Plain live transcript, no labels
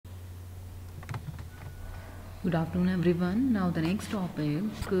Good afternoon everyone. Now the next topic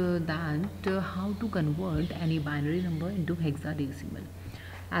how to convert any binary number into hexadecimal.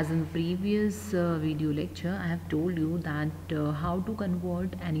 As in the previous video lecture, I have told you that how to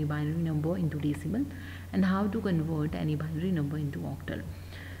convert any binary number into decimal and how to convert any binary number into octal.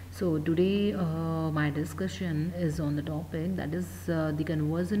 So today my discussion is on the topic that is the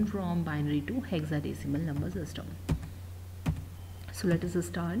conversion from binary to hexadecimal number system. So let us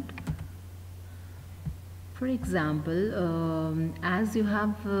start. For example, as you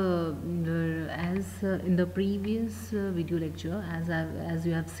have in the previous video lecture, as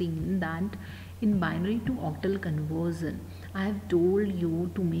you have seen that in binary to octal conversion, I have told you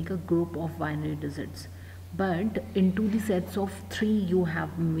to make a group of binary digits, but into the sets of 3 you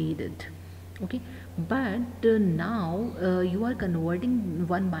have made it. Okay, but now you are converting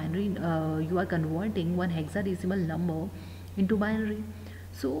one binary. You are converting one hexadecimal number into binary.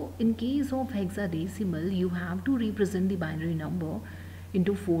 So in case of hexadecimal, you have to represent the binary number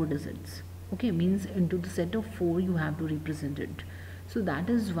into 4 digits. Okay, means into the set of 4 you have to represent it. So that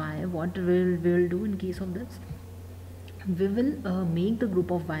is why what we'll do in case of this, we will make the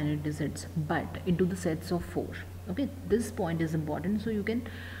group of binary digits but into the sets of 4. Okay, this point is important, so you can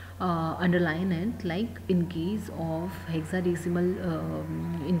underline it, like in case of hexadecimal,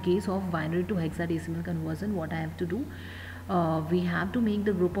 in case of binary to hexadecimal conversion, what I have to do, we have to make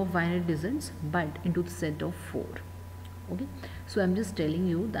the group of binary digits but into the set of 4. Okay, so I'm just telling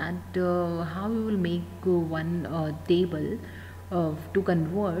you that how you will make one table to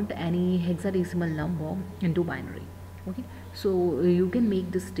convert any hexadecimal number into binary. Okay, so you can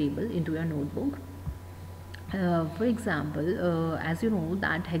make this table into your notebook. For example, as you know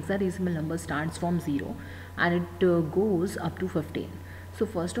that hexadecimal number starts from 0 and it goes up to 15. So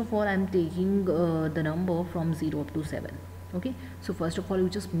first of all, I'm taking the number from 0 up to 7. Okay, so first of all, you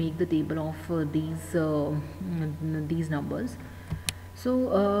just make the table of these numbers.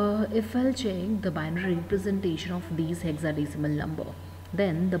 So if I'll check the binary representation of these hexadecimal number,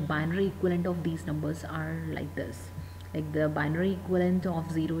 then the binary equivalent of these numbers are like this. Like the binary equivalent of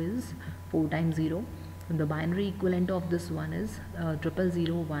 0 is 4 times 0. The binary equivalent of this one is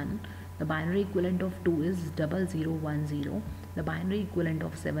 0001. The binary equivalent of 2 is 0010. The binary equivalent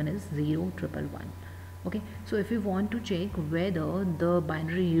of 7 is 0111. Okay, so if you want to check whether the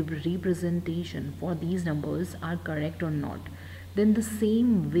binary representation for these numbers are correct or not, then the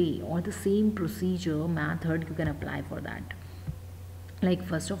same way or the same procedure method you can apply for that. Like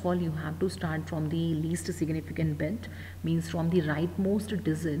first of all, you have to start from the least significant bit, means from the rightmost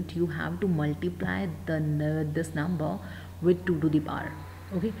digit you have to multiply this number with 2 to the power.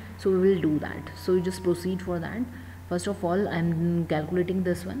 Okay, so we will do that. So you just proceed for that. First of all, I'm calculating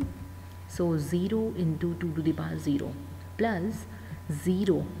this one. So 0 into 2 to the power 0 plus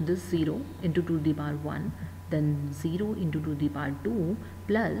 0, this 0 into 2 to the power 1, then 0 into 2 to the power 2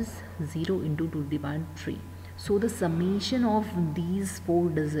 plus 0 into 2 to the power 3. So the summation of these 4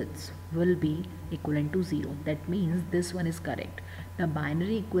 digits will be equivalent to 0. That means this one is correct. The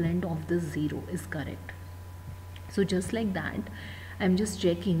binary equivalent of this 0 is correct. So just like that, I'm just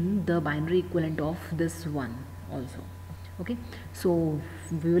checking the binary equivalent of this one also. Okay, so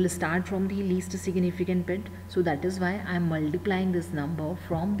we will start from the least significant bit. So that is why I am multiplying this number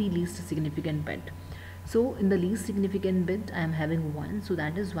from the least significant bit. So in the least significant bit I am having 1, so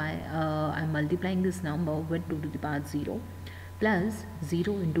that is why I am multiplying this number with 2 to the power 0 plus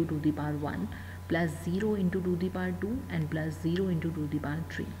 0 into 2 to the power 1 plus 0 into 2 to the power 2 and plus 0 into 2 to the power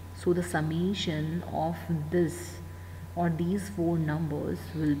 3. So the summation of this or these 4 numbers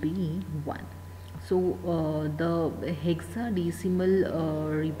will be 1. So the hexadecimal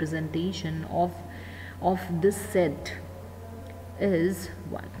representation of this set is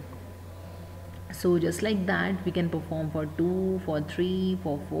 1. So just like that, we can perform for 2, for 3,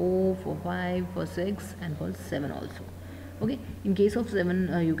 for 4, for 5, for 6 and for 7 also. Okay, in case of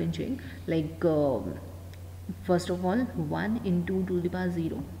 7 you can check, like first of all 1 into 2 to the power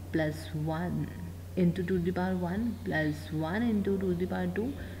 0 plus 1 into 2 to the power 1 plus 1 into 2 to the power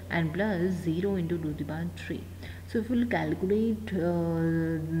 2 and plus 0 into 2 to the power 3. So if we will calculate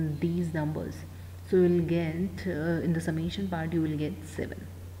these numbers, so you will get in the summation part you will get 7.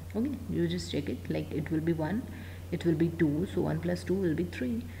 Okay, you just check it, like it will be 1, it will be 2, so 1 plus 2 will be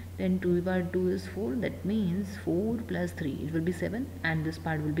 3, then 2 to the power 2 is 4, that means 4 plus 3, it will be 7, and this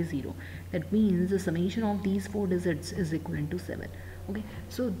part will be 0. That means the summation of these 4 digits is equivalent to 7. Okay,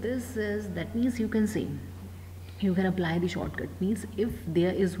 so this is, that means you can say, you can apply the shortcut, means if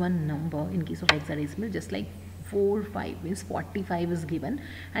there is one number in case of hexadecimal, just like 45 means 45 is given,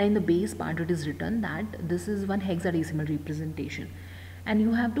 and in the base part it is written that this is one hexadecimal representation, and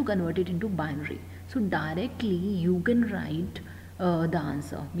you have to convert it into binary. So directly you can write the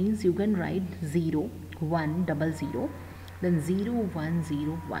answer, means you can write 0 1 00, then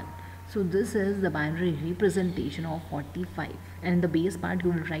 0101. So this is the binary representation of 45, and in the base part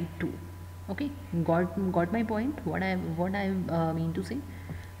you will write 2. Okay, got my point, what I mean to say.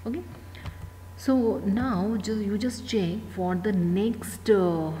 Okay, so now you just check for the next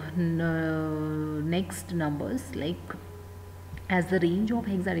numbers, like as the range of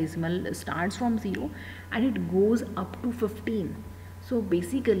hexadecimal starts from 0 and it goes up to 15. So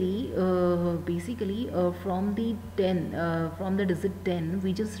basically from the 10, from the digit 10,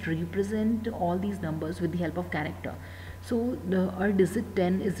 we just represent all these numbers with the help of character. So our digit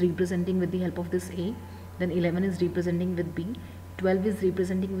 10 is representing with the help of this A, then 11 is representing with B, 12 is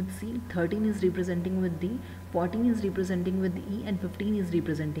representing with C, 13 is representing with D, 14 is representing with E, and 15 is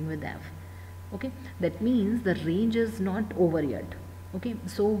representing with F. Okay, that means the range is not over yet. Okay,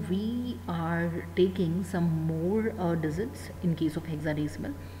 so we are taking some more digits in case of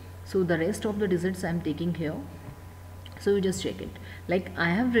hexadecimal. So the rest of the digits I am taking here. So you just check it, like I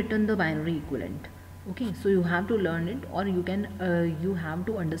have written the binary equivalent. Okay, so you have to learn it, or you can you have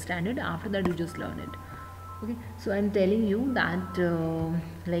to understand it, after that you just learn it. Okay, so I'm telling you that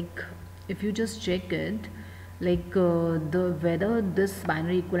like if you just check it, like the whether this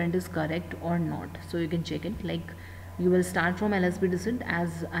binary equivalent is correct or not, so you can check it. Like you will start from LSB digit,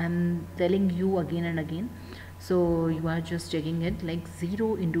 as I'm telling you again and again. So you are just checking it, like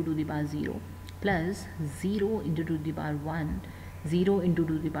 0 into 2 to the power 0 plus 0 into 2 to the power 1, 0 into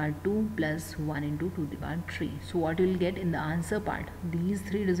 2 to the power 2 plus 1 into 2 to the power 3. So what you will get in the answer part, these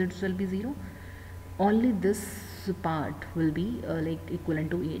three digits will be 0. Only this part will be like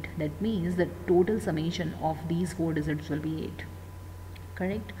equivalent to 8. That means the total summation of these four digits will be 8.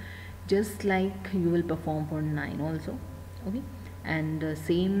 Correct? Just like you will perform for 9 also. Okay, and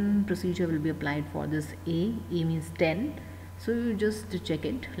same procedure will be applied for this A means 10. So you just check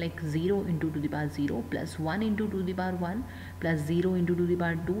it, like 0 into 2 to the power 0 plus 1 into 2 to the power 1 plus 0 into 2 to the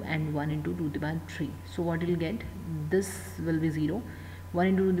power 2 and 1 into 2 to the power 3. So what you will get, this will be 0, 1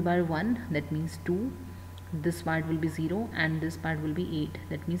 into 2 to the power 1, that means 2, this part will be 0, and this part will be 8,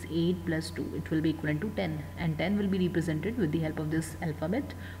 that means 8 plus 2, it will be equivalent to 10, and 10 will be represented with the help of this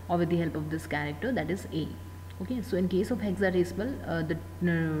alphabet or with the help of this character, that is A. Okay, so in case of hexadecimal, the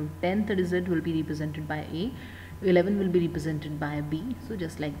 10th digit will be represented by A, 11 will be represented by B, so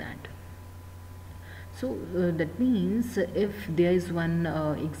just like that. So that means if there is one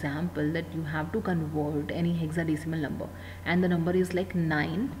example that you have to convert any hexadecimal number and the number is like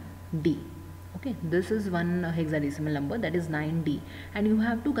 9D. Okay, this is one hexadecimal number, that is 9D, and you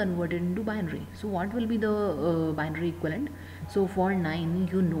have to convert it into binary. So what will be the binary equivalent? So for 9,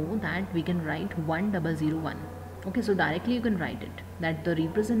 you know that we can write 1001. Okay, so directly you can write it, that the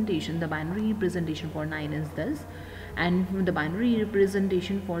representation, the binary representation for 9 is this, and the binary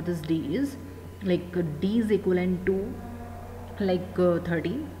representation for this D is like D is equivalent to like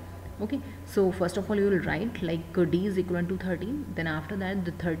 13. Okay, so first of all you will write like D is equivalent to 13, then after that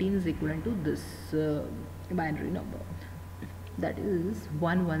the 13 is equivalent to this binary number, that is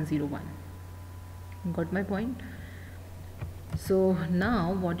 1101. Got my point? So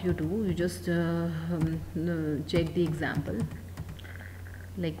now what you do, you just check the example,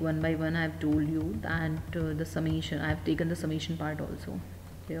 like one by one. I have told you that the summation, I have taken the summation part also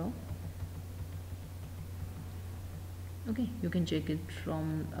here. Okay, you can check it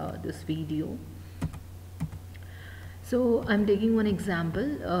from this video. So I'm taking one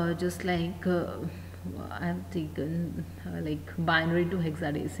example, just like I have taken like binary to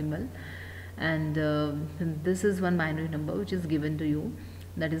hexadecimal, and this is one binary number which is given to you,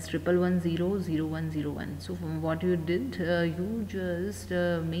 that is 11100101. So from what you did, you just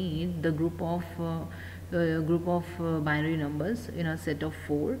made the group of binary numbers in a set of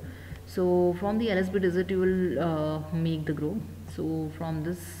 4. So from the LSB digit you will make the group. So from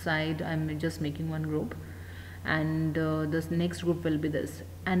this side I'm just making one group, and this next group will be this.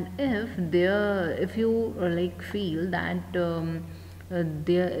 And if you like feel that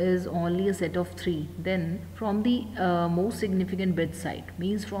there is only a set of 3, then from the most significant bit side,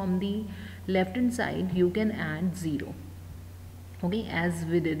 means from the left hand side, you can add 0. Okay, as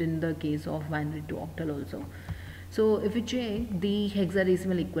we did in the case of binary to octal also. So if you check the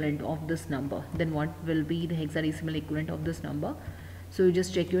hexadecimal equivalent of this number, then what will be the hexadecimal equivalent of this number? So you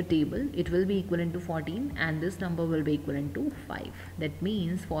just check your table, it will be equivalent to 14, and this number will be equivalent to 5. That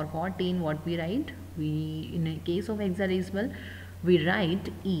means for 14, what we write? We, in a case of hexadecimal, we write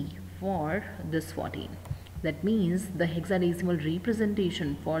E for this 14. That means the hexadecimal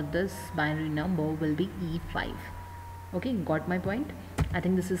representation for this binary number will be E5. Okay, got my point? I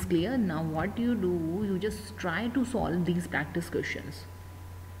think this is clear. Now what you do, you just try to solve these practice questions.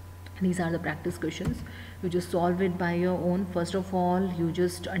 These are the practice questions. You just solve it by your own. First of all, you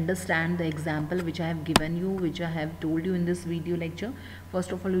just understand the example which I have given you, which I have told you in this video lecture.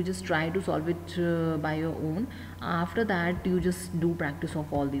 First of all, you just try to solve it by your own. After that, you just do practice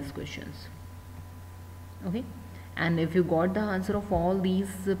of all these questions. Okay, and if you got the answer of all these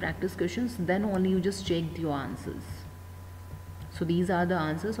practice questions, then only you just check your answers. So these are the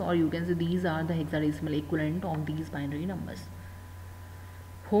answers, or you can say these are the hexadecimal equivalent of these binary numbers.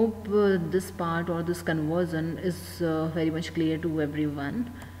 Hope this part or this conversion is very much clear to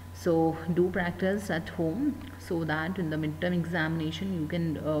everyone. So do practice at home so that in the midterm examination you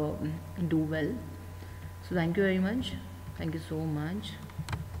can do well. So thank you very much. Thank you so much.